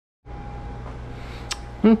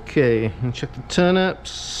Okay, and check the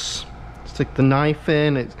turnips. Stick the knife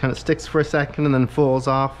in, it kind of sticks for a second and then falls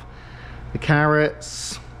off. The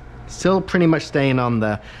carrots, still pretty much staying on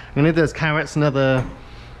there. I'm gonna leave those carrots another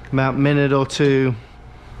about minute or two.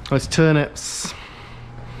 Those turnips,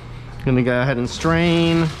 I'm gonna go ahead and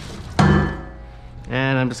strain.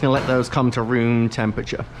 And I'm just gonna let those come to room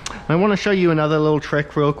temperature. I wanna show you another little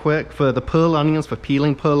trick real quick for the pearl onions, for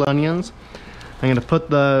peeling pearl onions. I'm gonna put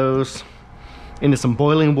those into some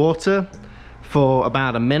boiling water for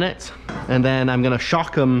about a minute, and then I'm gonna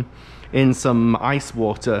shock them in some ice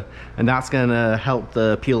water, and that's gonna help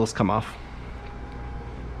the peels come off.